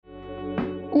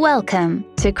Welcome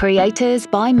to Creators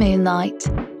by Moonlight.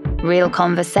 Real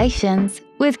conversations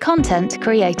with content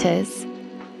creators.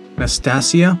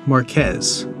 Nastasia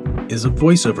Marquez is a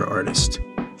voiceover artist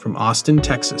from Austin,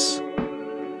 Texas.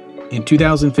 In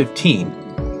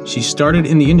 2015, she started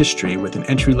in the industry with an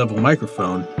entry-level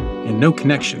microphone and no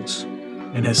connections,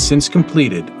 and has since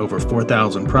completed over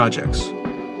 4,000 projects.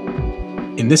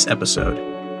 In this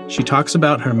episode, she talks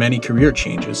about her many career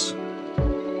changes,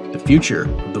 the future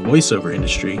of the voiceover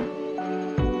industry,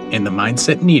 and the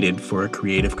mindset needed for a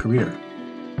creative career.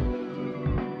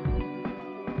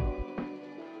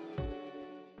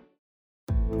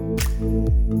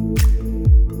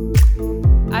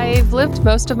 I've lived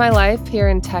most of my life here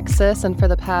in Texas, and for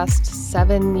the past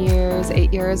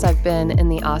 8 years, I've been in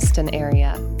the Austin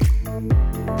area.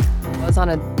 I was on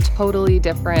a totally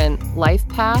different life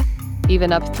path,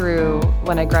 even up through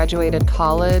when I graduated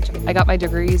college. I got my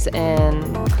degrees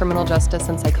in criminal justice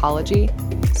and psychology,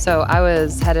 so I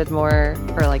was headed more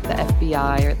for like the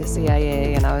FBI or the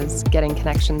CIA, and I was getting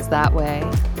connections that way.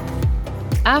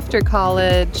 After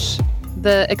college,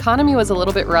 the economy was a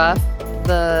little bit rough.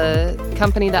 The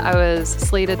company that I was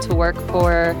slated to work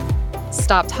for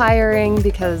stopped hiring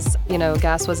because,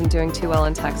 gas wasn't doing too well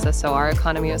in Texas, so our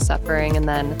economy was suffering. And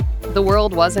then the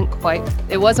world wasn't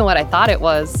what I thought it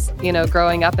was.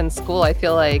 Growing up in school, I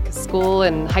feel like school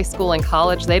and high school and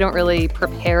college, they don't really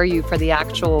prepare you for the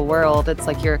actual world. It's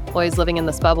like you're always living in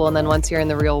this bubble, and then once you're in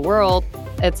the real world,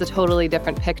 it's a totally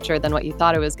different picture than what you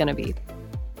thought it was going to be.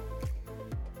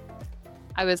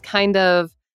 I was kind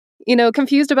of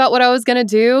confused about what I was going to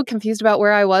do, confused about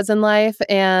where I was in life.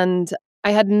 And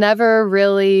I had never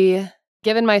really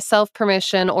given myself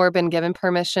permission or been given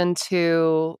permission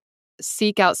to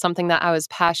seek out something that I was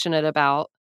passionate about.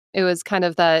 It was kind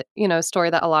of that, story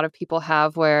that a lot of people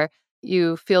have where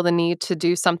you feel the need to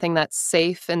do something that's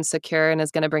safe and secure and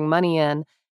is going to bring money in.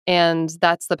 And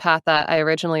that's the path that I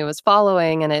originally was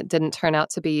following. And it didn't turn out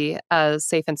to be as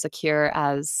safe and secure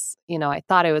as, I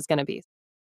thought it was going to be.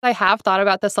 I have thought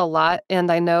about this a lot,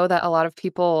 and I know that a lot of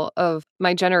people of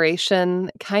my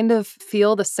generation kind of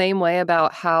feel the same way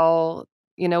about how,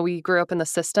 we grew up in the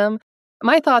system.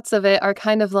 My thoughts of it are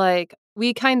kind of like,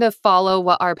 we kind of follow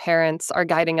what our parents are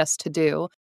guiding us to do,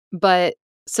 but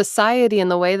society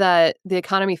and the way that the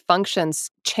economy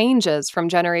functions changes from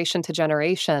generation to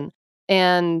generation.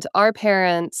 And our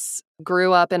parents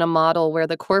grew up in a model where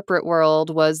the corporate world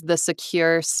was the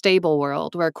secure, stable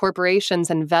world, where corporations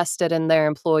invested in their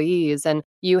employees, and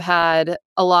you had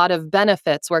a lot of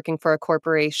benefits working for a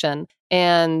corporation.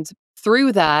 And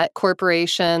through that,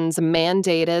 corporations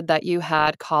mandated that you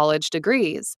had college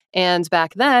degrees. And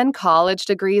back then, college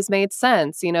degrees made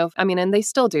sense, and they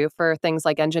still do for things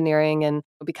like engineering and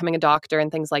becoming a doctor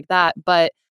and things like that.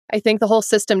 But I think the whole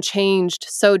system changed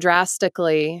so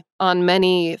drastically on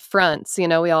many fronts. We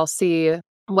all see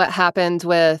what happened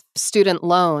with student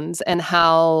loans and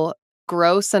how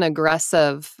gross and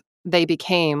aggressive they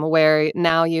became, where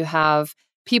now you have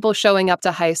people showing up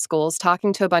to high schools,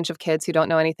 talking to a bunch of kids who don't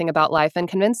know anything about life and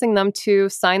convincing them to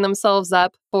sign themselves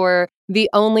up for the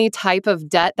only type of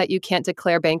debt that you can't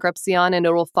declare bankruptcy on, and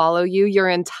it will follow you your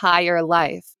entire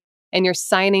life. And you're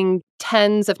signing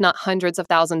tens, if not hundreds of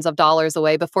thousands of dollars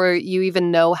away before you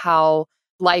even know how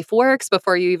life works,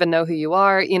 before you even know who you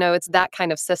are. It's that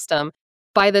kind of system.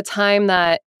 By the time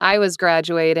that I was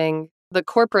graduating, the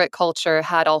corporate culture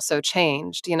had also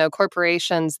changed.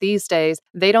 Corporations these days,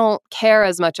 they don't care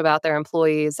as much about their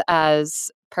employees as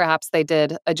perhaps they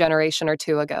did a generation or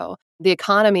two ago. The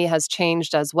economy has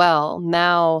changed as well.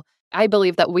 Now, I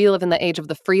believe that we live in the age of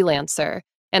the freelancer.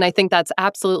 And I think that's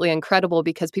absolutely incredible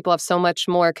because people have so much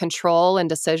more control and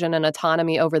decision and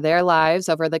autonomy over their lives,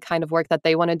 over the kind of work that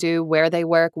they want to do, where they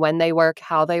work, when they work,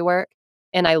 how they work.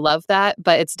 And I love that.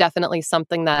 But it's definitely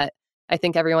something that I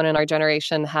think everyone in our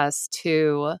generation has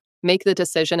to make the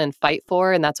decision and fight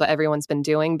for. And that's what everyone's been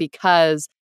doing because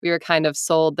we were kind of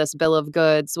sold this bill of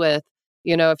goods with,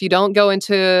 if you don't go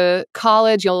into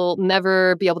college, you'll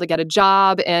never be able to get a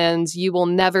job and you will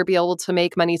never be able to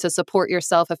make money to support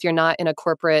yourself if you're not in a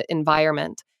corporate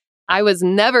environment. I was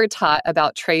never taught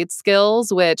about trade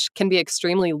skills, which can be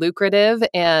extremely lucrative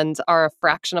and are a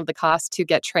fraction of the cost to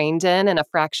get trained in and a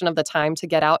fraction of the time to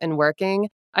get out and working.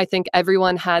 I think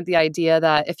everyone had the idea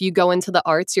that if you go into the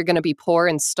arts, you're going to be poor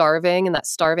and starving. And that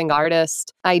starving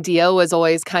artist idea was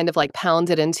always kind of like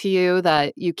pounded into you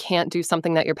that you can't do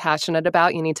something that you're passionate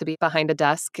about. You need to be behind a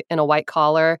desk in a white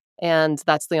collar. And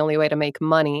that's the only way to make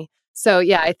money. So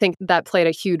yeah, I think that played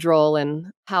a huge role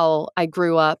in how I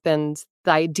grew up and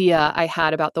the idea I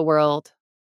had about the world.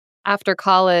 After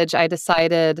college, I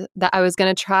decided that I was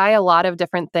going to try a lot of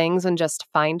different things and just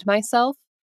find myself.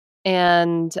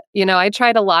 And, I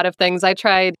tried a lot of things. I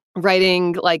tried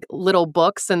writing like little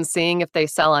books and seeing if they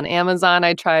sell on Amazon.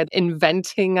 I tried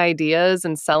inventing ideas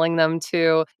and selling them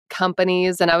to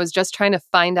companies. And I was just trying to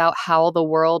find out how the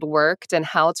world worked and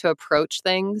how to approach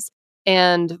things.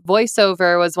 And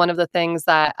voiceover was one of the things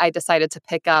that I decided to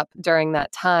pick up during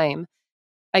that time.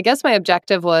 I guess my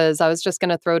objective was I was just going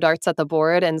to throw darts at the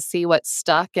board and see what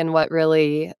stuck and what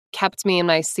really kept me in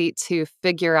my seat to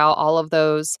figure out all of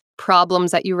those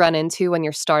problems that you run into when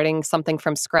you're starting something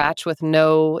from scratch with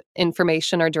no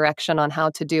information or direction on how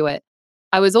to do it.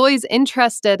 I was always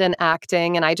interested in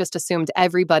acting, and I just assumed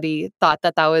everybody thought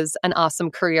that that was an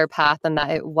awesome career path and that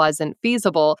it wasn't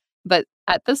feasible. But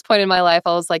at this point in my life,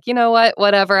 I was like, you know what,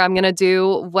 whatever, I'm going to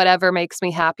do whatever makes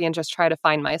me happy and just try to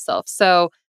find myself. So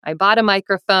I bought a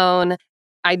microphone.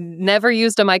 I never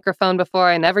used a microphone before.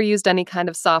 I never used any kind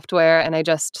of software. And I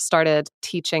just started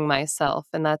teaching myself.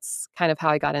 And that's kind of how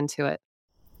I got into it.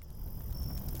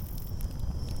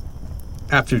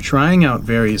 After trying out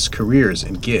various careers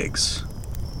and gigs,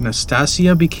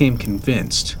 Nastasia became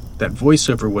convinced that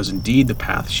voiceover was indeed the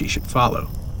path she should follow.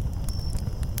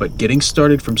 But getting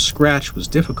started from scratch was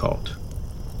difficult,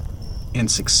 and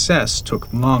success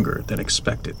took longer than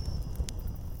expected.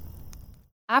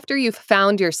 After you've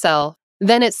found yourself,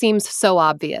 then it seems so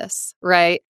obvious,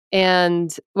 right?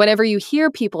 And whenever you hear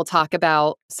people talk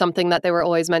about something that they were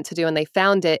always meant to do and they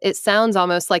found it, it sounds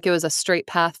almost like it was a straight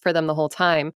path for them the whole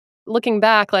time. Looking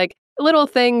back, like little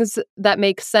things that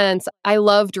make sense. I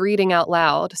loved reading out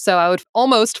loud. So I would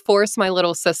almost force my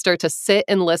little sister to sit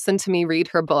and listen to me read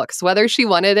her books. Whether she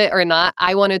wanted it or not,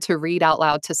 I wanted to read out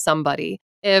loud to somebody.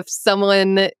 If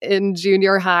someone in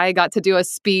junior high got to do a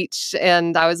speech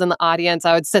and I was in the audience,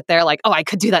 I would sit there like, oh, I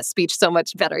could do that speech so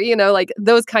much better. Like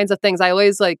those kinds of things. I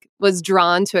always was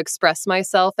drawn to express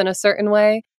myself in a certain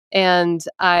way. And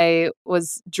I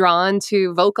was drawn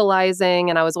to vocalizing,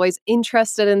 and I was always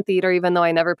interested in theater, even though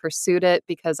I never pursued it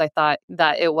because I thought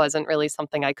that it wasn't really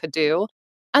something I could do.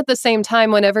 At the same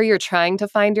time, whenever you're trying to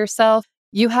find yourself,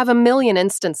 you have a million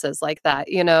instances like that,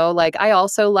 like I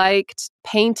also liked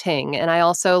painting and I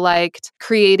also liked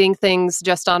creating things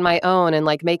just on my own and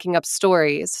like making up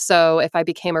stories. So if I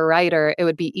became a writer, it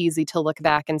would be easy to look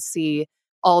back and see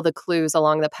all the clues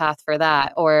along the path for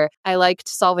that. Or I liked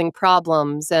solving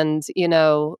problems and,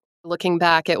 looking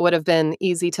back, it would have been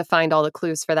easy to find all the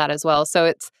clues for that as well.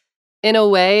 So in a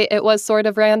way, it was sort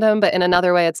of random, but in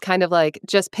another way, it's kind of like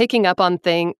just picking up on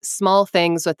small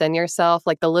things within yourself,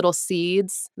 like the little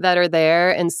seeds that are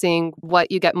there and seeing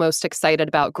what you get most excited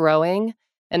about growing.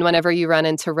 And whenever you run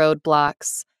into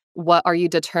roadblocks, what are you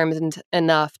determined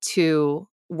enough to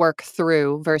work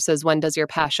through versus when does your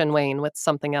passion wane with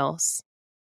something else?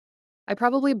 I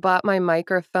probably bought my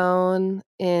microphone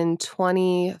in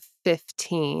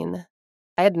 2015.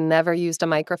 I had never used a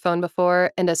microphone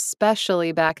before, and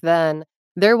especially back then,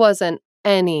 there wasn't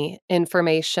any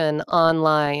information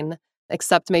online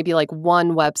except maybe like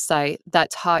one website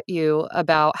that taught you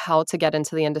about how to get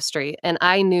into the industry. And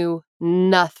I knew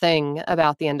nothing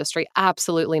about the industry,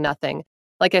 absolutely nothing.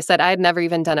 Like I said, I had never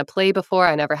even done a play before.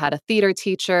 I never had a theater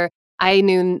teacher. I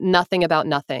knew nothing about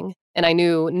nothing, and I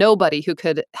knew nobody who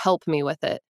could help me with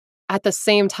it. At the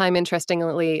same time,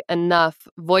 interestingly enough,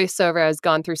 voiceover has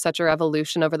gone through such a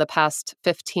revolution over the past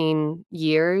 15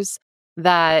 years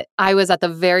that I was at the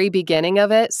very beginning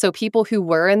of it. So people who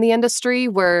were in the industry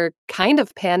were kind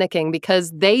of panicking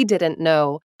because they didn't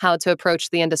know how to approach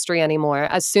the industry anymore.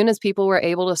 As soon as people were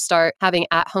able to start having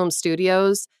at-home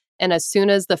studios, and as soon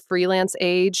as the freelance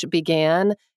age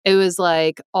began, it was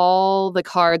like all the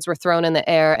cards were thrown in the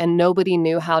air and nobody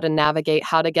knew how to navigate,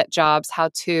 how to get jobs, how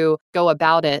to go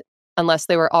about it unless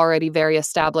they were already very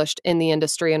established in the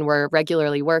industry and were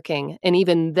regularly working. And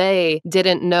even they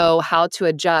didn't know how to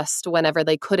adjust whenever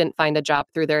they couldn't find a job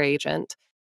through their agent.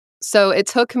 So it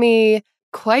took me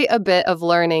quite a bit of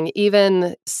learning,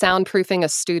 even soundproofing a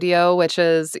studio, which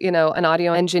is, an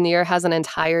audio engineer has an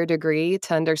entire degree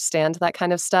to understand that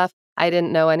kind of stuff. I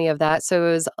didn't know any of that. So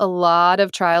it was a lot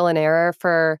of trial and error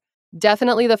for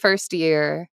definitely the first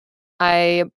year.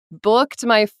 I booked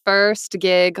my first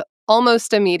gig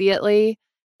almost immediately.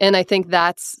 And I think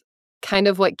that's kind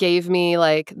of what gave me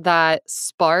like that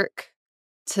spark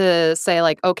to say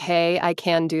like, okay, I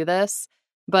can do this.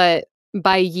 But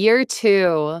by year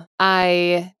 2,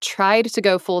 I tried to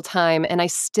go full time and I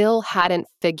still hadn't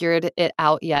figured it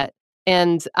out yet.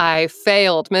 And I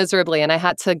failed miserably and I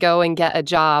had to go and get a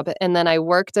job. And then I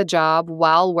worked a job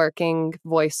while working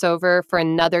voiceover for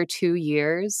another 2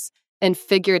 years. and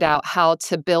figured out how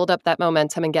to build up that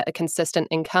momentum and get a consistent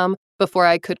income before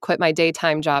I could quit my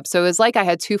daytime job. So it was like I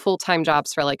had 2 full-time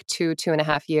jobs for like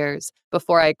 2.5 years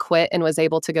before I quit and was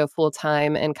able to go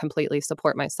full-time and completely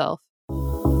support myself.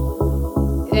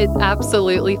 It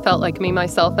absolutely felt like me,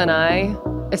 myself, and I,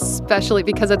 especially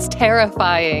because it's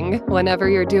terrifying whenever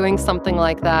you're doing something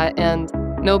like that and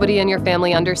nobody in your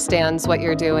family understands what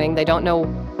you're doing. They don't know.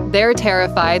 They're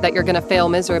terrified that you're going to fail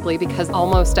miserably because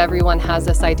almost everyone has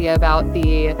this idea about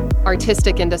the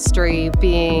artistic industry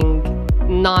being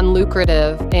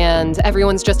non-lucrative, and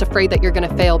everyone's just afraid that you're going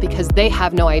to fail because they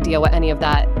have no idea what any of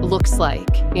that looks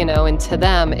like, and to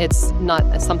them, it's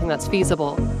not something that's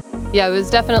feasible. Yeah, it was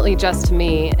definitely just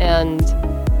me, and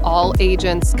all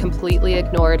agents completely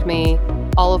ignored me.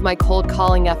 All of my cold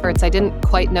calling efforts, I didn't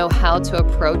quite know how to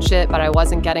approach it, but I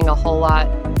wasn't getting a whole lot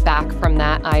back from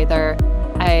that either.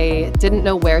 I didn't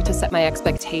know where to set my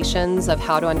expectations of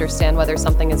how to understand whether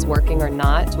something is working or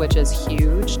not, which is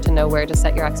huge, to know where to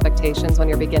set your expectations when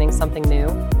you're beginning something new.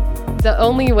 The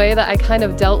only way that I kind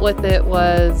of dealt with it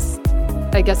was,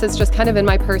 I guess it's just kind of in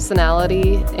my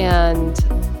personality, and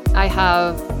I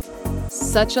have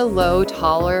such a low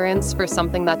tolerance for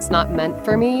something that's not meant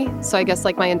for me. So I guess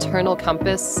like my internal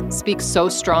compass speaks so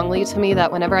strongly to me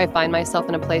that whenever I find myself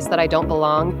in a place that I don't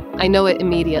belong, I know it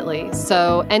immediately.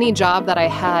 So any job that I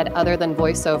had other than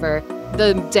voiceover,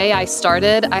 the day I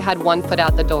started, I had one foot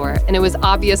out the door, and it was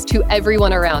obvious to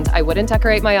everyone around. I wouldn't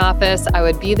decorate my office. I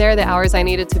would be there the hours I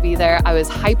needed to be there. I was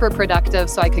hyper productive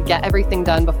so I could get everything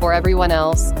done before everyone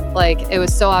else. Like, it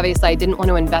was so obvious that I didn't want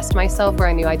to invest myself where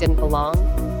I knew I didn't belong.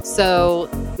 So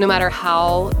no matter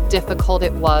how difficult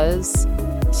it was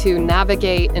to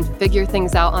navigate and figure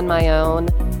things out on my own,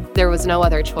 there was no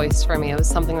other choice for me. It was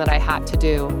something that I had to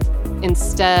do.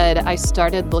 Instead, I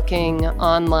started looking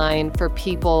online for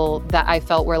people that I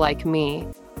felt were like me,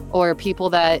 or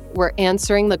people that were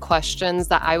answering the questions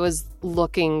that I was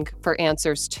looking for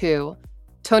answers to.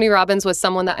 Tony Robbins was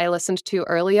someone that I listened to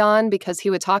early on because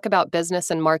he would talk about business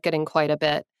and marketing quite a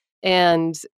bit.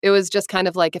 And it was just kind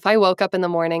of like if I woke up in the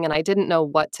morning and I didn't know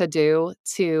what to do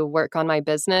to work on my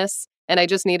business, and I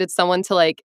just needed someone to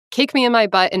like kick me in my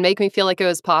butt and make me feel like it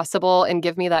was possible and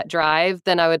give me that drive,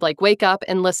 then I would like wake up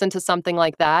and listen to something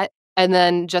like that and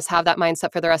then just have that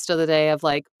mindset for the rest of the day of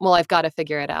like, well, I've got to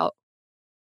figure it out.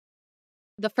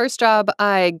 The first job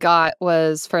I got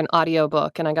was for an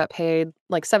audiobook, and I got paid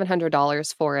like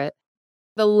 $700 for it.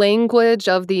 The language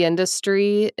of the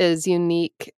industry is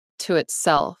unique to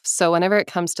itself. So whenever it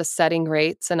comes to setting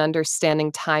rates and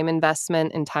understanding time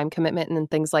investment and time commitment and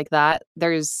things like that,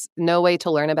 there's no way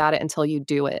to learn about it until you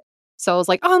do it. So I was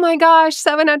like, oh my gosh,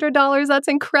 $700, that's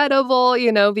incredible,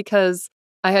 because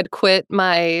I had quit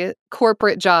my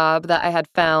corporate job that I had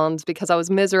found because I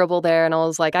was miserable there. And I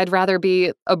was like, I'd rather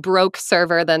be a broke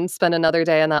server than spend another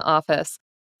day in that office.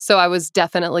 So I was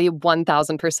definitely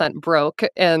 1,000% broke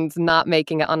and not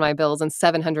making it on my bills. And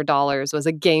 $700 was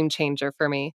a game changer for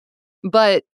me.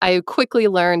 But I quickly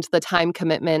learned the time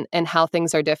commitment and how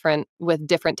things are different with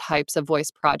different types of voice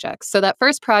projects. So that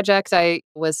first project, I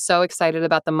was so excited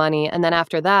about the money. And then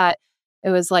after that,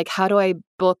 it was like, how do I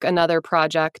book another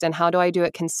project and how do I do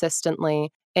it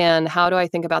consistently? And how do I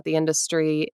think about the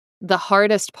industry? The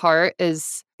hardest part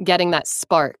is getting that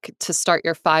spark to start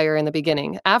your fire in the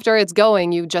beginning. After it's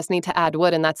going, you just need to add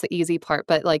wood, and that's the easy part.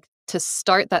 But like to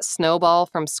start that snowball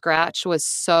from scratch was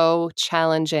so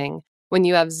challenging when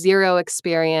you have zero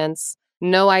experience,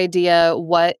 no idea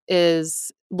what is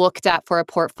looked at for a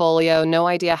portfolio, no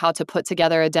idea how to put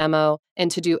together a demo, and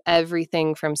to do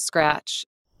everything from scratch.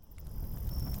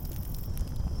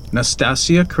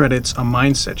 Nastasia credits a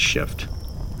mindset shift,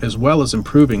 as well as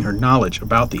improving her knowledge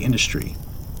about the industry,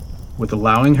 with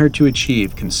allowing her to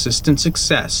achieve consistent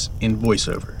success in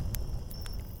voiceover.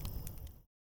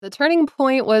 The turning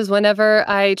point was whenever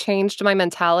I changed my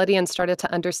mentality and started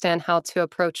to understand how to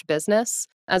approach business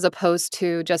as opposed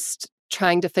to just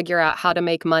trying to figure out how to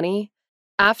make money.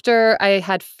 After I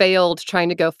had failed trying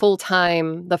to go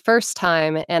full-time the first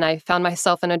time, and I found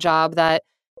myself in a job that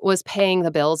was paying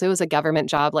the bills. It was a government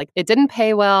job. Like, it didn't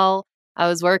pay well. I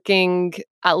was working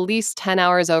at least 10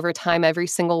 hours overtime every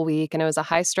single week, and it was a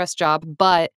high-stress job,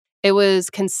 but it was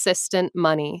consistent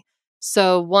money.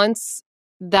 So once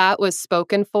that was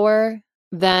spoken for,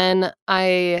 then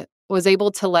I was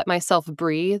able to let myself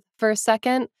breathe for a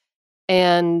second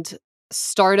and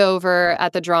start over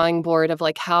at the drawing board of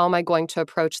like, how am I going to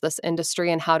approach this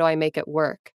industry and how do I make it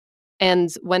work?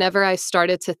 And whenever I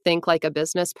started to think like a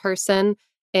business person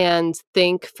and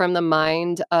think from the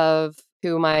mind of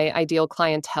who my ideal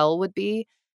clientele would be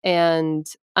and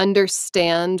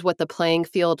understand what the playing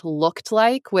field looked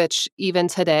like, which even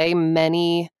today,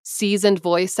 many seasoned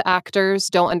voice actors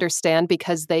don't understand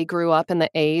because they grew up in the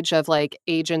age of like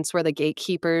agents were the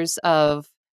gatekeepers of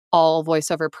all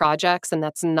voiceover projects, and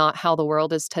that's not how the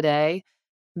world is today.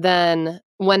 Then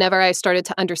whenever I started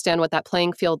to understand what that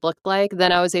playing field looked like,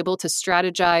 then I was able to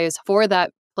strategize for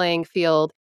that playing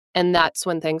field. And that's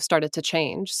when things started to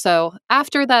change. So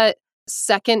after that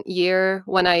second year,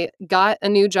 when I got a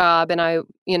new job and I,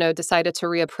 decided to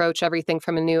reapproach everything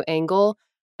from a new angle,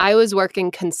 I was working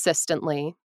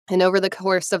consistently. And over the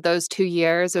course of those 2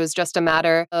 years, it was just a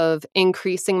matter of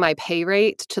increasing my pay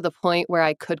rate to the point where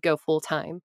I could go full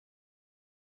time.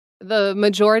 The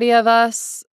majority of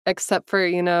us, except for,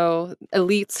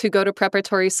 elites who go to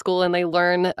preparatory school and they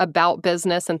learn about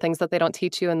business and things that they don't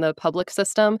teach you in the public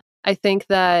system, I think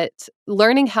that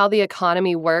learning how the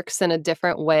economy works in a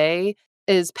different way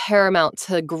is paramount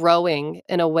to growing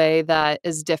in a way that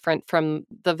is different from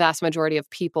the vast majority of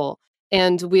people.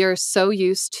 And we are so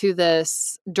used to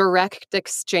this direct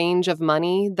exchange of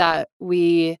money that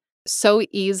we so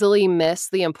easily miss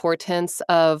the importance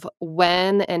of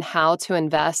when and how to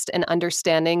invest, and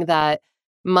understanding that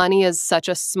money is such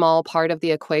a small part of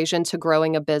the equation to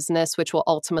growing a business, which will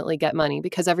ultimately get money,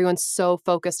 because everyone's so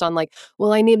focused on like,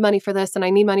 well, I need money for this and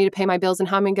I need money to pay my bills, and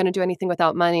how am I going to do anything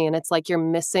without money? And it's like you're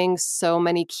missing so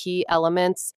many key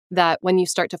elements that when you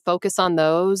start to focus on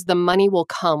those, the money will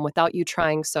come without you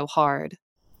trying so hard.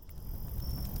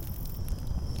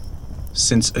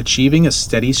 Since achieving a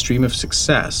steady stream of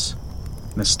success,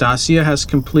 Nastasia has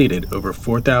completed over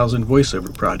 4,000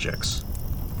 voiceover projects,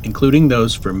 including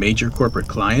those for major corporate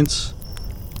clients,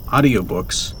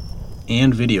 audiobooks,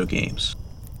 and video games.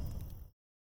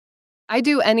 I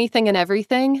do anything and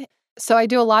everything. So I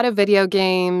do a lot of video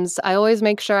games. I always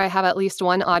make sure I have at least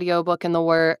one audiobook in the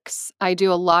works. I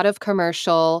do a lot of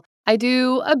commercial. I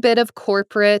do a bit of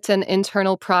corporate and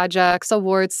internal projects,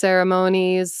 award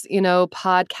ceremonies,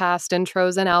 podcast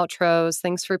intros and outros,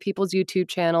 things for people's YouTube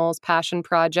channels, passion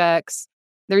projects.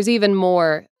 There's even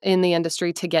more in the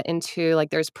industry to get into,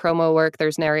 like there's promo work,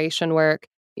 there's narration work,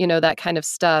 that kind of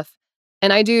stuff.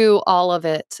 And I do all of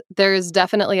it. There's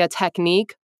definitely a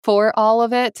technique for all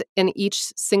of it. In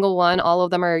each single one, all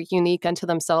of them are unique unto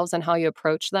themselves and how you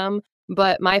approach them.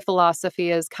 But my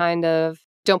philosophy is kind of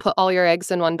don't put all your eggs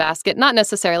in one basket. Not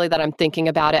necessarily that I'm thinking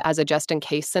about it as a just in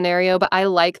case scenario, but I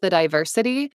like the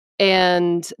diversity,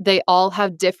 and they all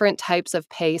have different types of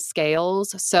pay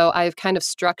scales. So I've kind of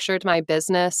structured my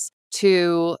business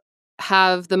to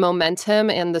have the momentum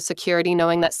and the security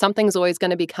knowing that something's always going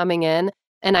to be coming in.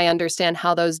 And I understand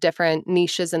how those different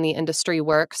niches in the industry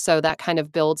work. So that kind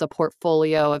of builds a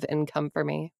portfolio of income for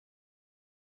me.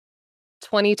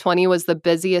 2020 was the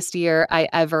busiest year I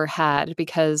ever had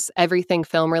because everything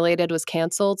film related was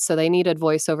canceled. So they needed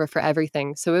voiceover for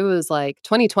everything. So it was like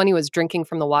 2020 was drinking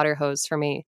from the water hose for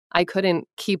me. I couldn't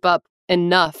keep up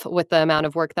enough with the amount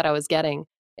of work that I was getting.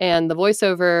 And the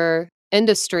voiceover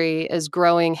industry is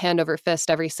growing hand over fist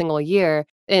every single year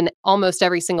in almost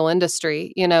every single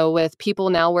industry. With people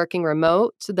now working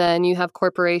remote, then you have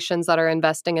corporations that are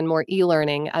investing in more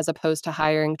e-learning as opposed to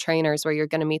hiring trainers where you're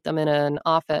going to meet them in an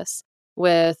office.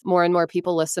 With more and more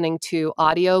people listening to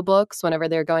audiobooks whenever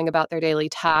they're going about their daily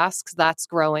tasks, that's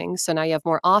growing. So now you have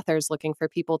more authors looking for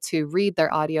people to read their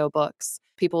audiobooks,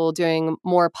 people doing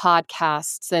more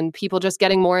podcasts, and people just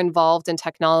getting more involved in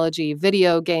technology,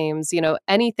 video games,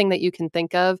 anything that you can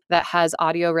think of that has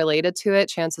audio related to it.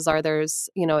 Chances are there's,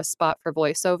 a spot for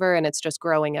voiceover, and it's just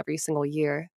growing every single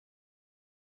year.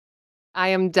 I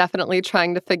am definitely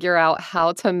trying to figure out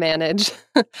how to manage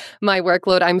my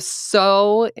workload. I'm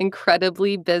so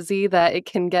incredibly busy that it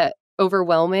can get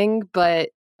overwhelming, but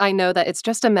I know that it's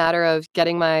just a matter of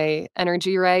getting my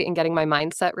energy right and getting my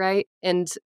mindset right and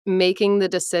making the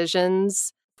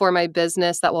decisions for my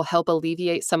business that will help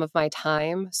alleviate some of my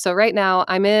time. So right now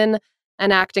I'm in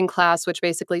an acting class, which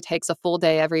basically takes a full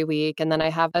day every week. And then I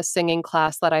have a singing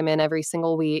class that I'm in every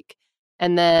single week.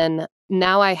 And then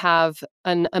now I have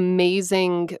an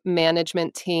amazing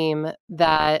management team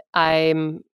that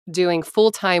I'm doing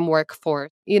full-time work for.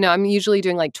 I'm usually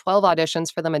doing like 12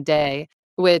 auditions for them a day,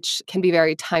 which can be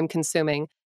very time-consuming.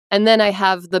 And then I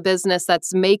have the business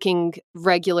that's making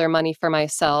regular money for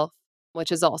myself,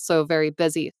 which is also very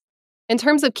busy. In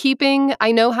terms of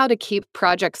I know how to keep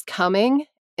projects coming.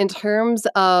 In terms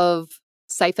of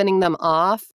siphoning them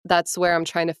off, that's where I'm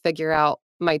trying to figure out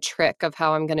my trick of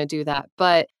how I'm going to do that.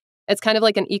 But it's kind of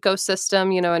like an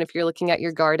ecosystem, and if you're looking at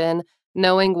your garden,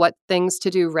 knowing what things to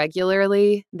do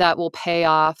regularly that will pay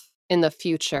off in the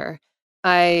future.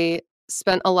 I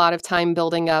spent a lot of time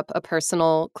building up a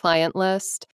personal client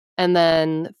list. and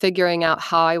then figuring out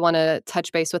how I want to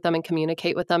touch base with them and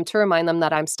communicate with them to remind them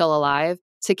that I'm still alive,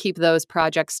 to keep those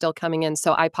projects still coming in.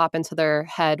 So I pop into their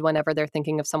head whenever they're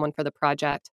thinking of someone for the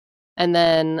project. And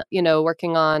then,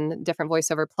 working on different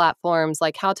voiceover platforms,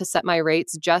 like how to set my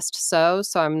rates just so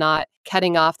I'm not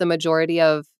cutting off the majority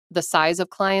of the size of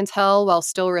clientele while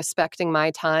still respecting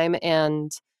my time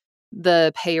and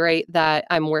the pay rate that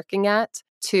I'm working at,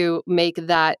 to make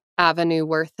that avenue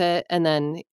worth it. And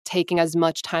then taking as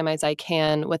much time as I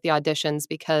can with the auditions,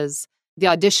 because the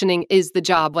auditioning is the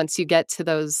job once you get to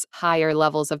those higher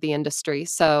levels of the industry.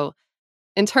 So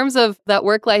in terms of that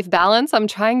work-life balance, I'm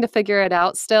trying to figure it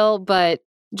out still, but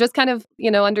just kind of,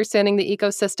 understanding the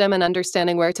ecosystem and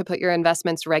understanding where to put your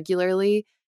investments regularly,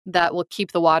 that will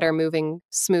keep the water moving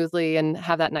smoothly and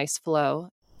have that nice flow.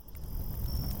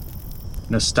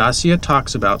 Nastasia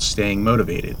talks about staying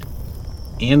motivated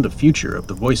and the future of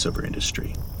the voiceover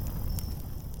industry.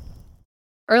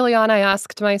 Early on, I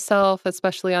asked myself,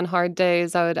 especially on hard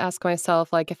days, I would ask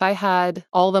myself, like, if I had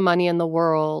all the money in the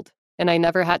world and I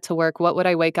never had to work, what would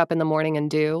I wake up in the morning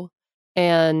and do?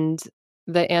 And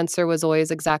the answer was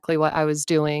always exactly what I was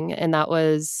doing. And that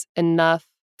was enough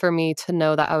for me to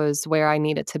know that I was where I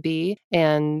needed to be,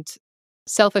 and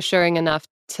self-assuring enough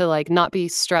to not be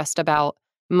stressed about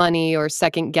money or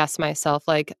second guess myself.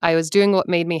 Like, I was doing what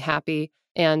made me happy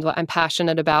and what I'm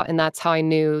passionate about. And that's how I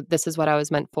knew this is what I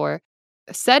was meant for.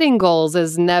 Setting goals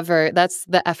that's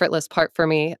the effortless part for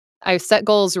me. I set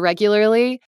goals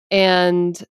regularly,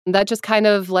 and that just kind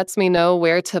of lets me know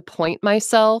where to point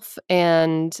myself.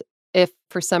 And if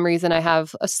for some reason I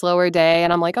have a slower day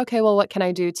and I'm like, okay, well, what can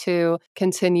I do to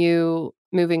continue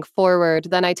moving forward?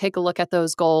 Then I take a look at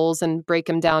those goals and break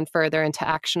them down further into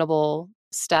actionable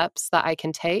steps that I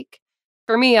can take.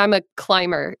 For me, I'm a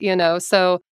climber,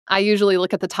 so I usually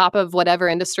look at the top of whatever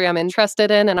industry I'm interested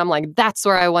in, and I'm like, that's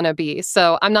where I want to be.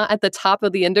 So I'm not at the top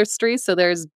of the industry. So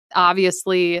there's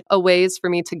obviously a ways for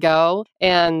me to go.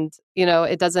 And,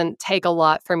 it doesn't take a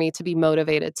lot for me to be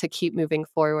motivated to keep moving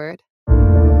forward.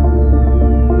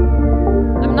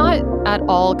 I'm not at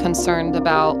all concerned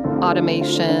about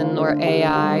automation or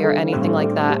AI or anything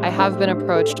like that. I have been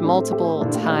approached multiple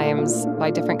times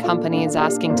by different companies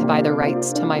asking to buy the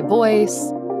rights to my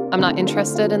voice. I'm not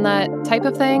interested in that type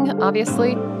of thing,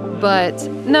 obviously. But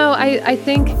no, I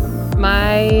think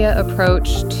my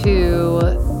approach to,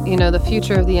 the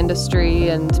future of the industry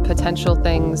and potential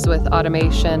things with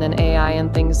automation and AI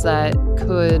and things that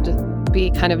could be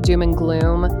kind of doom and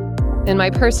gloom. In my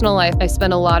personal life, I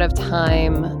spend a lot of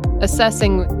time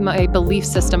assessing my belief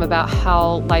system about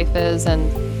how life is.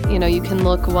 And, you can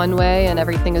look one way and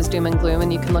everything is doom and gloom,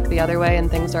 and you can look the other way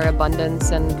and things are abundance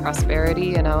and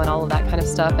prosperity, and all of that kind of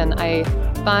stuff. And I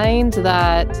find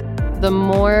that the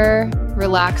more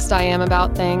relaxed I am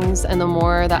about things, and the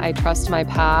more that I trust my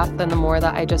path, and the more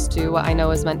that I just do what I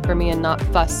know is meant for me and not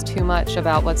fuss too much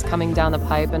about what's coming down the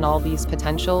pipe and all these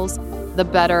potentials, the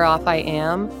better off I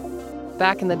am.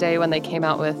 Back in the day when they came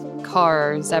out with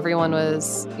cars, everyone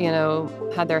was,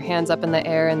 had their hands up in the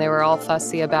air, and they were all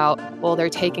fussy about, well, they're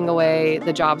taking away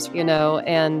the jobs,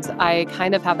 and I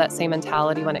kind of have that same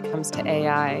mentality when it comes to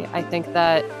AI. I think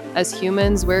that as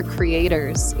humans, we're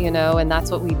creators, and that's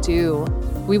what we do.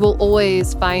 We will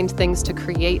always find things to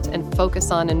create and focus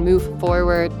on and move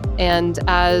forward. And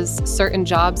as certain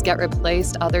jobs get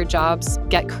replaced, other jobs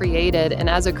get created. And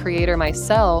as a creator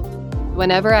myself,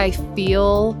 whenever I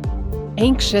feel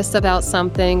anxious about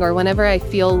something, or whenever I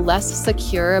feel less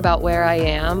secure about where I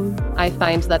am, I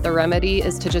find that the remedy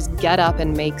is to just get up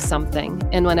and make something.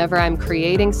 And whenever I'm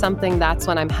creating something, that's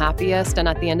when I'm happiest. And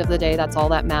at the end of the day, that's all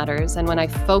that matters. And when I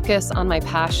focus on my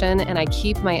passion and I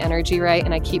keep my energy right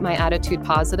and I keep my attitude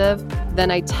positive,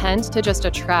 then I tend to just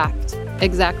attract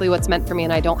exactly what's meant for me,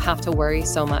 and I don't have to worry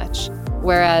so much.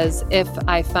 Whereas if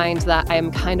I find that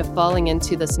I'm kind of falling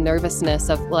into this nervousness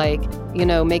of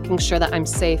making sure that I'm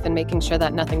safe and making sure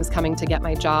that nothing's coming to get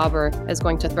my job or is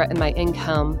going to threaten my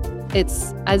income,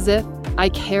 it's as if I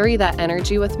carry that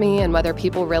energy with me, and whether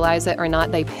people realize it or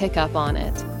not, they pick up on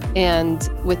it. And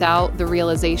without the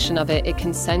realization of it, it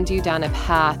can send you down a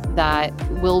path that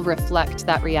will reflect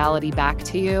that reality back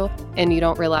to you, and you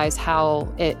don't realize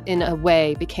how it, in a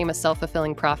way, became a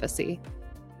self-fulfilling prophecy.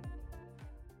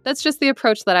 That's just the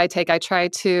approach that I take. I try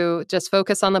to just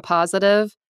focus on the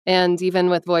positive. And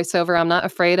even with voiceover, I'm not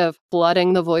afraid of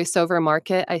flooding the voiceover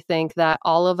market. I think that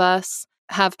all of us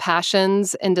have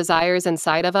passions and desires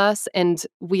inside of us, and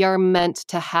we are meant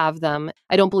to have them.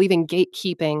 I don't believe in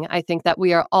gatekeeping. I think that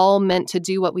we are all meant to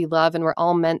do what we love, and we're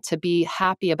all meant to be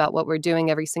happy about what we're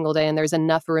doing every single day, and there's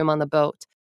enough room on the boat.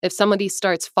 If somebody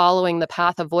starts following the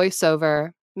path of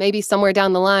voiceover maybe somewhere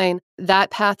down the line, that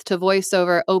path to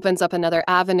voiceover opens up another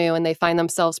avenue and they find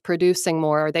themselves producing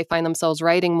more, or they find themselves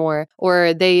writing more,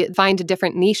 or they find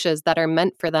different niches that are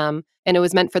meant for them. And it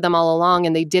was meant for them all along.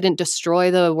 And they didn't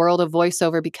destroy the world of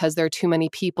voiceover because there are too many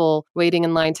people waiting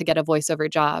in line to get a voiceover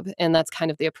job. And that's kind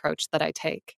of the approach that I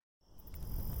take.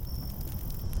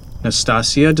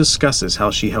 Nastasia discusses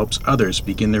how she helps others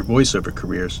begin their voiceover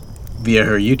careers via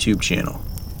her YouTube channel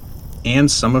and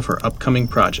some of her upcoming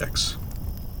projects.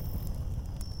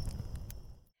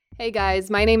 Hey guys,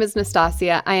 my name is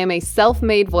Nastasia. I am a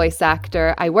self-made voice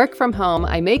actor. I work from home,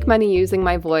 I make money using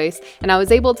my voice, and I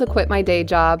was able to quit my day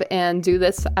job and do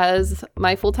this as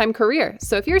my full-time career.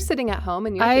 So if you're sitting at home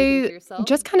and you're thinking to yourself... I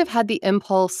just kind of had the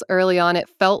impulse early on. It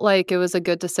felt like it was a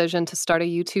good decision to start a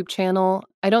YouTube channel.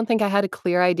 I don't think I had a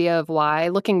clear idea of why.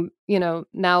 Looking,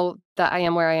 now that I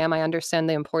am where I am, I understand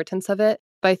the importance of it.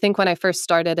 But I think when I first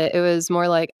started it, it was more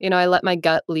like, I let my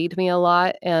gut lead me a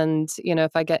lot. And,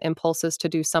 if I get impulses to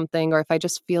do something, or if I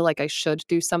just feel like I should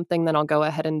do something, then I'll go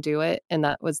ahead and do it. And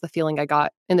that was the feeling I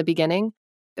got in the beginning.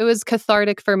 It was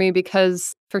cathartic for me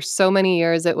because for so many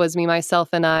years, it was me, myself,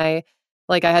 and I.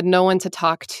 Like, I had no one to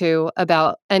talk to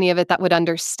about any of it that would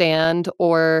understand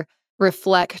or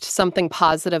reflect something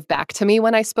positive back to me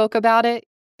when I spoke about it.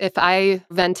 If I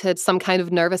vented some kind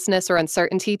of nervousness or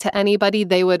uncertainty to anybody,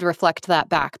 they would reflect that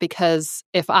back, because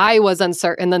if I was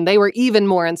uncertain, then they were even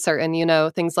more uncertain,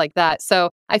 things like that. So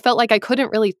I felt like I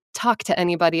couldn't really talk to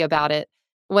anybody about it.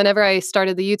 Whenever I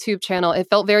started the YouTube channel, it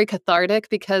felt very cathartic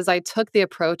because I took the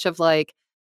approach of like,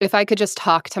 if I could just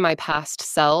talk to my past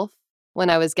self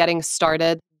when I was getting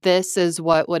started, this is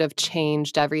what would have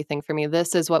changed everything for me.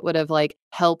 This is what would have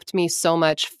helped me so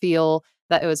much feel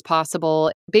that it was possible.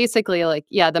 Basically,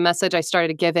 the message I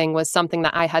started giving was something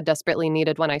that I had desperately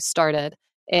needed when I started.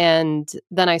 And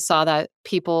then I saw that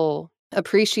people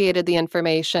appreciated the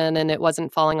information and it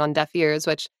wasn't falling on deaf ears,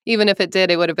 which even if it did,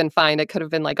 it would have been fine. It could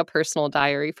have been like a personal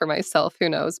diary for myself, who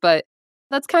knows? But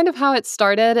that's kind of how it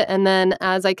started. And then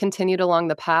as I continued along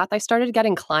the path, I started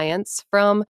getting clients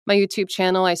from my YouTube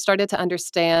channel. I started to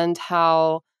understand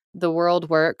how the world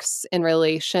works in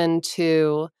relation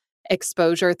to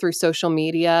exposure through social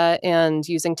media and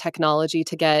using technology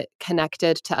to get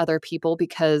connected to other people,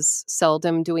 because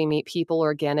seldom do we meet people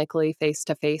organically face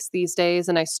to face these days.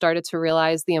 And I started to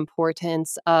realize the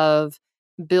importance of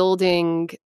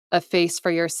building a face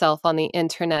for yourself on the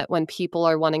internet when people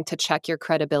are wanting to check your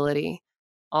credibility.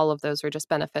 All of those are just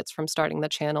benefits from starting the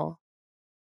channel.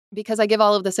 Because I give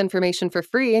all of this information for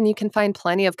free, and you can find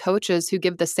plenty of coaches who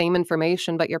give the same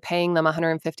information, but you're paying them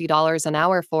 $150 an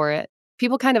hour for it.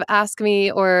 People kind of ask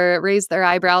me or raise their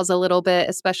eyebrows a little bit,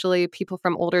 especially people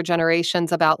from older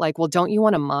generations, about well, don't you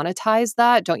want to monetize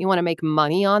that? Don't you want to make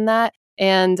money on that?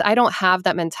 And I don't have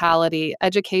that mentality.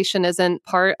 Education isn't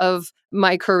part of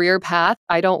my career path.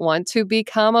 I don't want to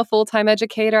become a full-time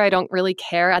educator. I don't really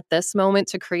care at this moment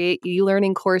to create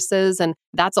e-learning courses. And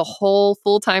that's a whole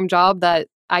full-time job that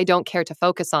I don't care to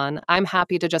focus on. I'm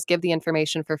happy to just give the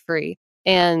information for free.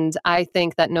 And I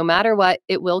think that no matter what,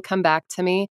 it will come back to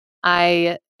me.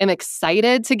 I am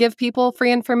excited to give people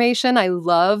free information. I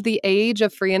love the age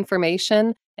of free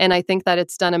information. And I think that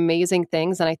it's done amazing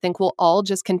things. And I think we'll all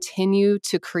just continue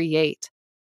to create.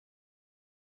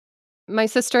 My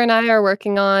sister and I are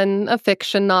working on a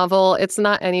fiction novel. It's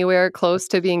not anywhere close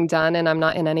to being done, and I'm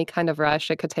not in any kind of rush.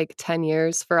 It could take 10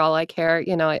 years for all I care.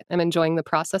 I'm enjoying the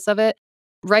process of it.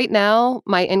 Right now,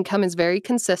 my income is very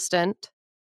consistent.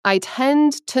 I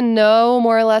tend to know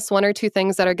more or less one or two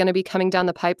things that are going to be coming down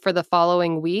the pipe for the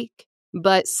following week.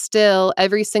 But still,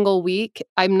 every single week,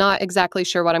 I'm not exactly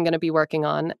sure what I'm going to be working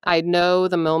on. I know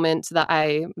the moment that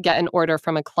I get an order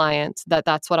from a client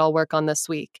that's what I'll work on this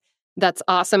week. That's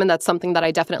awesome. And that's something that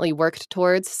I definitely worked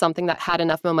towards, something that had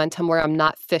enough momentum where I'm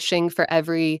not fishing for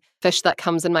every fish that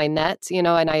comes in my net, and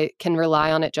I can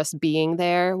rely on it just being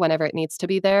there whenever it needs to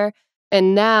be there.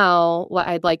 And now what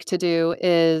I'd like to do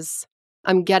is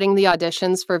I'm getting the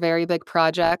auditions for very big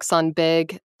projects on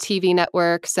big TV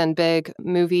networks and big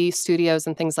movie studios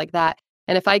and things like that.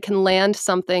 And if I can land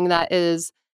something that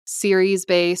is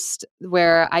series-based,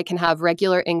 where I can have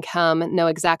regular income, know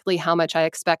exactly how much I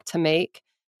expect to make,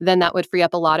 then that would free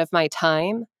up a lot of my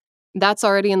time. That's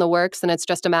already in the works, and it's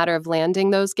just a matter of landing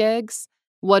those gigs.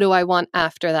 What do I want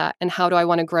after that? And how do I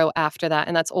want to grow after that?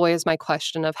 And that's always my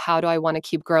question of how do I want to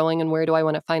keep growing and where do I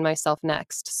want to find myself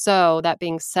next? So that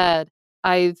being said,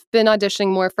 I've been auditioning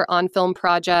more for on-film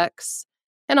projects,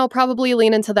 and I'll probably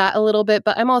lean into that a little bit,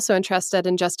 but I'm also interested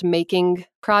in just making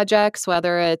projects,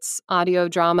 whether it's audio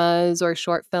dramas or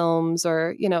short films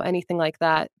or, anything like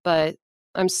that. But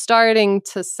I'm starting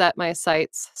to set my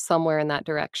sights somewhere in that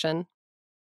direction.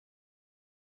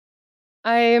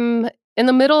 I'm in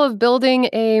the middle of building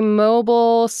a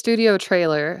mobile studio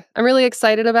trailer. I'm really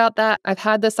excited about that. I've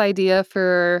had this idea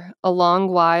for a long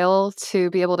while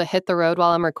to be able to hit the road while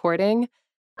I'm recording.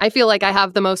 I feel like I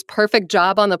have the most perfect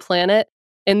job on the planet.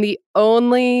 And the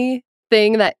only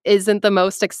thing that isn't the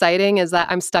most exciting is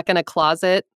that I'm stuck in a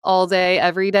closet all day,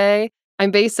 every day.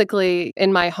 I'm basically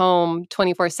in my home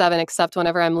 24/7, except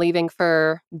whenever I'm leaving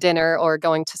for dinner or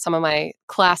going to some of my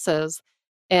classes.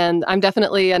 And I'm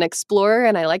definitely an explorer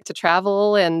and I like to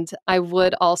travel. And I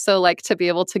would also like to be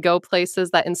able to go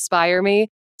places that inspire me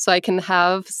so I can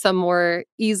have some more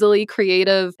easily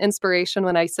creative inspiration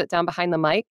when I sit down behind the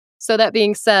mic. So that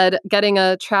being said, getting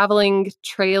a traveling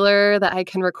trailer that I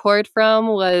can record from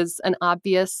was an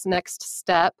obvious next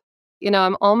step.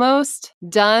 I'm almost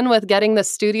done with getting the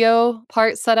studio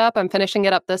part set up. I'm finishing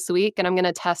it up this week and I'm going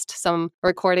to test some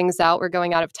recordings out. We're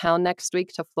going out of town next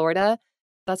week to Florida.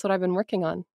 That's what I've been working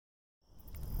on.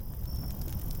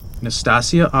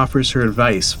 Nastasia offers her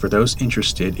advice for those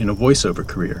interested in a voiceover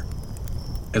career,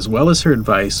 as well as her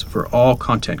advice for all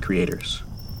content creators.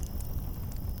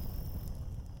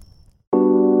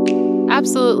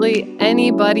 Absolutely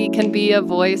anybody can be a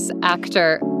voice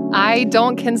actor. I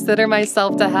don't consider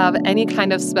myself to have any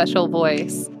kind of special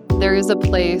voice. There is a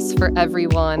place for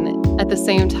everyone. At the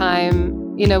same time,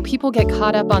 people get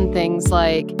caught up on things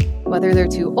like whether they're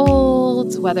too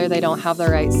old, whether they don't have the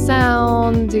right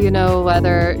sound,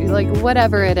 whether,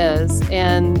 whatever it is.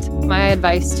 And my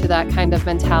advice to that kind of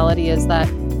mentality is that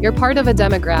you're part of a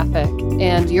demographic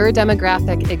and your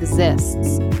demographic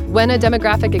exists. When a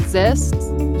demographic exists,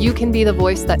 you can be the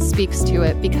voice that speaks to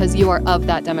it because you are of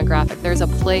that demographic. There's a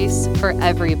place for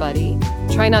everybody.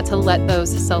 Try not to let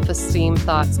those self-esteem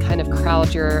thoughts kind of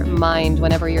crowd your mind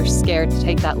whenever you're scared to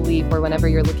take that leap or whenever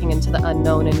you're looking into the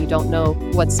unknown and you don't know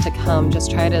what's to come.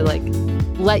 Just try to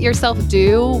let yourself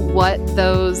do what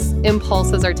those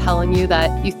impulses are telling you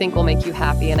that you think will make you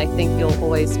happy. And I think you'll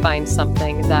always find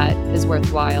something that is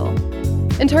worthwhile.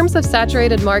 In terms of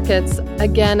saturated markets,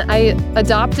 again, I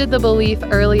adopted the belief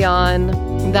early on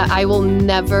that I will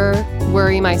never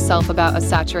worry myself about a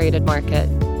saturated market.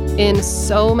 In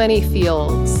so many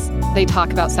fields, they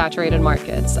talk about saturated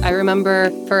markets. I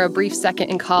remember for a brief second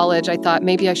in college, I thought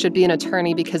maybe I should be an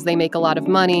attorney because they make a lot of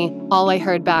money. All I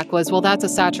heard back was, well, that's a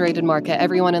saturated market.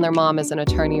 Everyone and their mom is an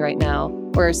attorney right now.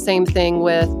 Or same thing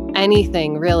with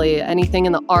anything, really. Anything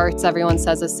in the arts, everyone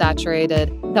says is saturated.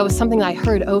 That was something I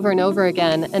heard over and over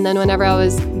again. And then whenever I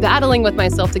was battling with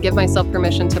myself to give myself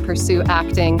permission to pursue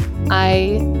acting,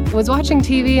 I was watching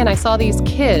TV and I saw these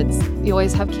kids. You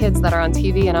always have kids that are on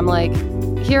TV. And I'm like,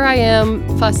 here I am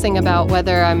fussing about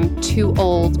whether I'm too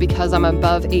old because I'm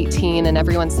above 18 and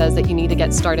everyone says that you need to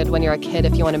get started when you're a kid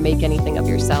if you want to make anything of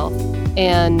yourself.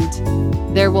 And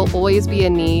there will always be a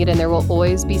need and there will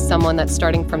always be someone that's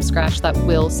starting from scratch that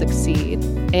will succeed.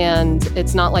 And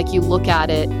it's not like you look at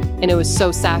it and it was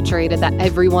so saturated that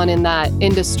everyone in that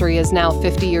industry is now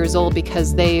 50 years old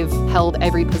because they've held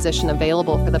every position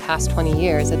available for the past 20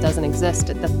 years. It doesn't exist.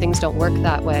 Things don't work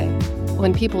that way.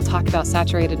 When people talk about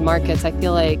saturated markets, I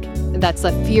feel like that's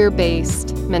a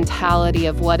fear-based mentality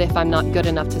of what if I'm not good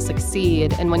enough to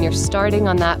succeed? And when you're starting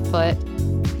on that foot,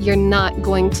 you're not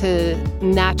going to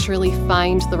naturally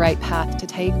find the right path to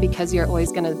take because you're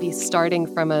always going to be starting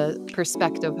from a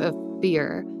perspective of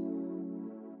fear.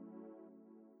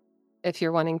 If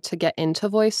you're wanting to get into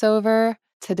voiceover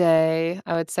today,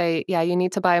 I would say, you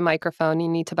need to buy a microphone. You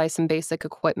need to buy some basic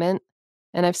equipment.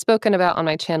 And I've spoken about on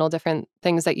my channel different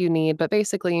things that you need, but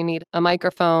basically you need a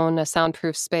microphone, a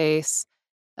soundproof space,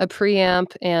 a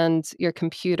preamp, and your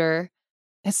computer.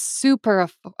 It's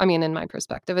in my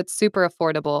perspective, it's super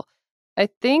affordable. I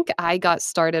think I got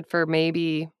started for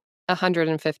maybe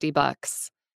 $150.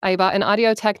 I bought an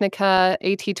Audio-Technica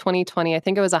AT2020. I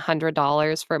think it was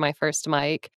 $100 for my first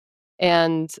mic.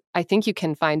 And I think you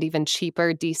can find even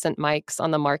cheaper, decent mics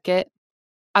on the market.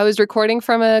 I was recording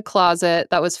from a closet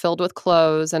that was filled with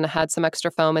clothes and had some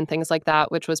extra foam and things like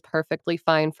that, which was perfectly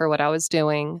fine for what I was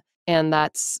doing. And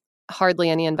that's hardly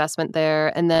any investment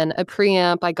there. And then a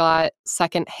preamp I got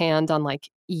secondhand on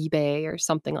eBay or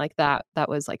something like that. That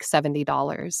was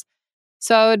 $70.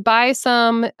 So I would buy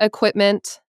some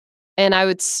equipment and I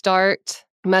would start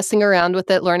messing around with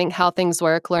it, learning how things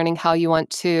work, learning how you want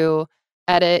to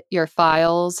edit your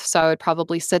files. So I would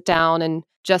probably sit down and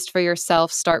just for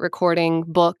yourself start recording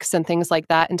books and things like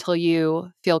that until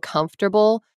you feel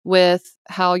comfortable with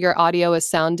how your audio is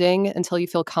sounding, until you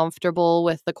feel comfortable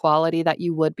with the quality that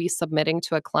you would be submitting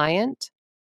to a client.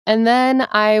 And then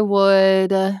I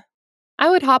would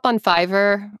hop on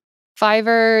Fiverr.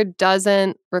 Fiverr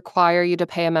doesn't require you to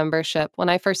pay a membership. When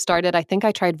I first started, I think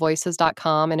I tried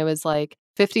voices.com and it was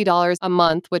 $50 a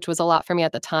month, which was a lot for me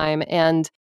at the time. And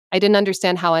I didn't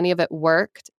understand how any of it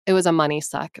worked. It was a money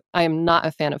suck. I am not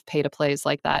a fan of pay to plays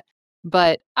like that.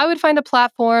 But I would find a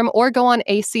platform or go on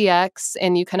ACX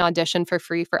and you can audition for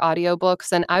free for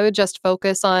audiobooks. And I would just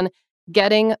focus on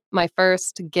getting my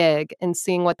first gig and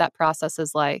seeing what that process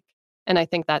is like. And I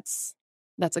think that's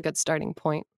a good starting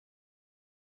point.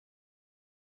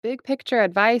 Big picture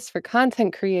advice for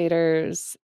content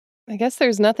creators. I guess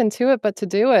there's nothing to it but to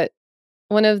do it.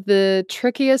 One of the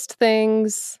trickiest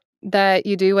things that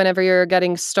you do whenever you're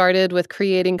getting started with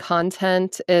creating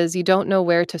content is you don't know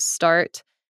where to start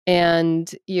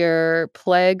and you're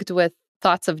plagued with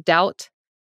thoughts of doubt.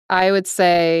 I would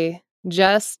say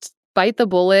just bite the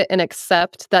bullet and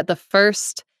accept that the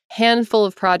first handful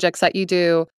of projects that you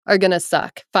do are going to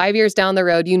suck. 5 years down the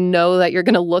road, you know that you're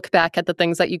going to look back at the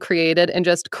things that you created and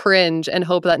just cringe and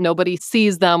hope that nobody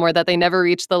sees them or that they never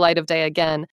reach the light of day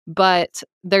again. But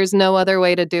there's no other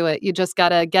way to do it. You just got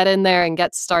to get in there and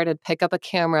get started. Pick up a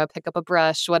camera, pick up a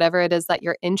brush, whatever it is that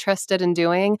you're interested in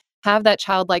doing. Have that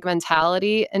childlike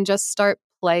mentality and just start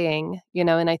playing,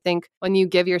 And I think when you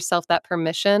give yourself that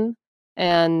permission,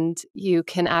 and you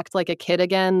can act like a kid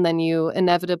again, then you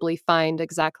inevitably find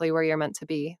exactly where you're meant to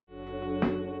be.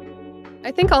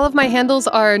 I think all of my handles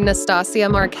are Nastasia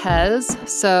Marquez.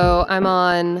 So I'm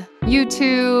on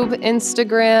YouTube,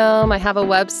 Instagram. I have a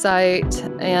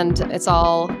website, and it's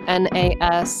all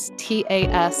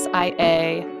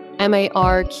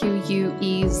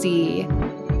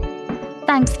NASTASIAMARQUEZ.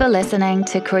 Thanks for listening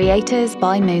to Creators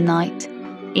by Moonlight.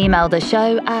 Email the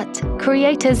show at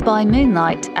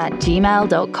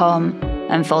creatorsbymoonlight@gmail.com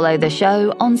and follow the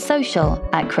show on social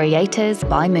 @Creators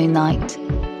by Moonlight.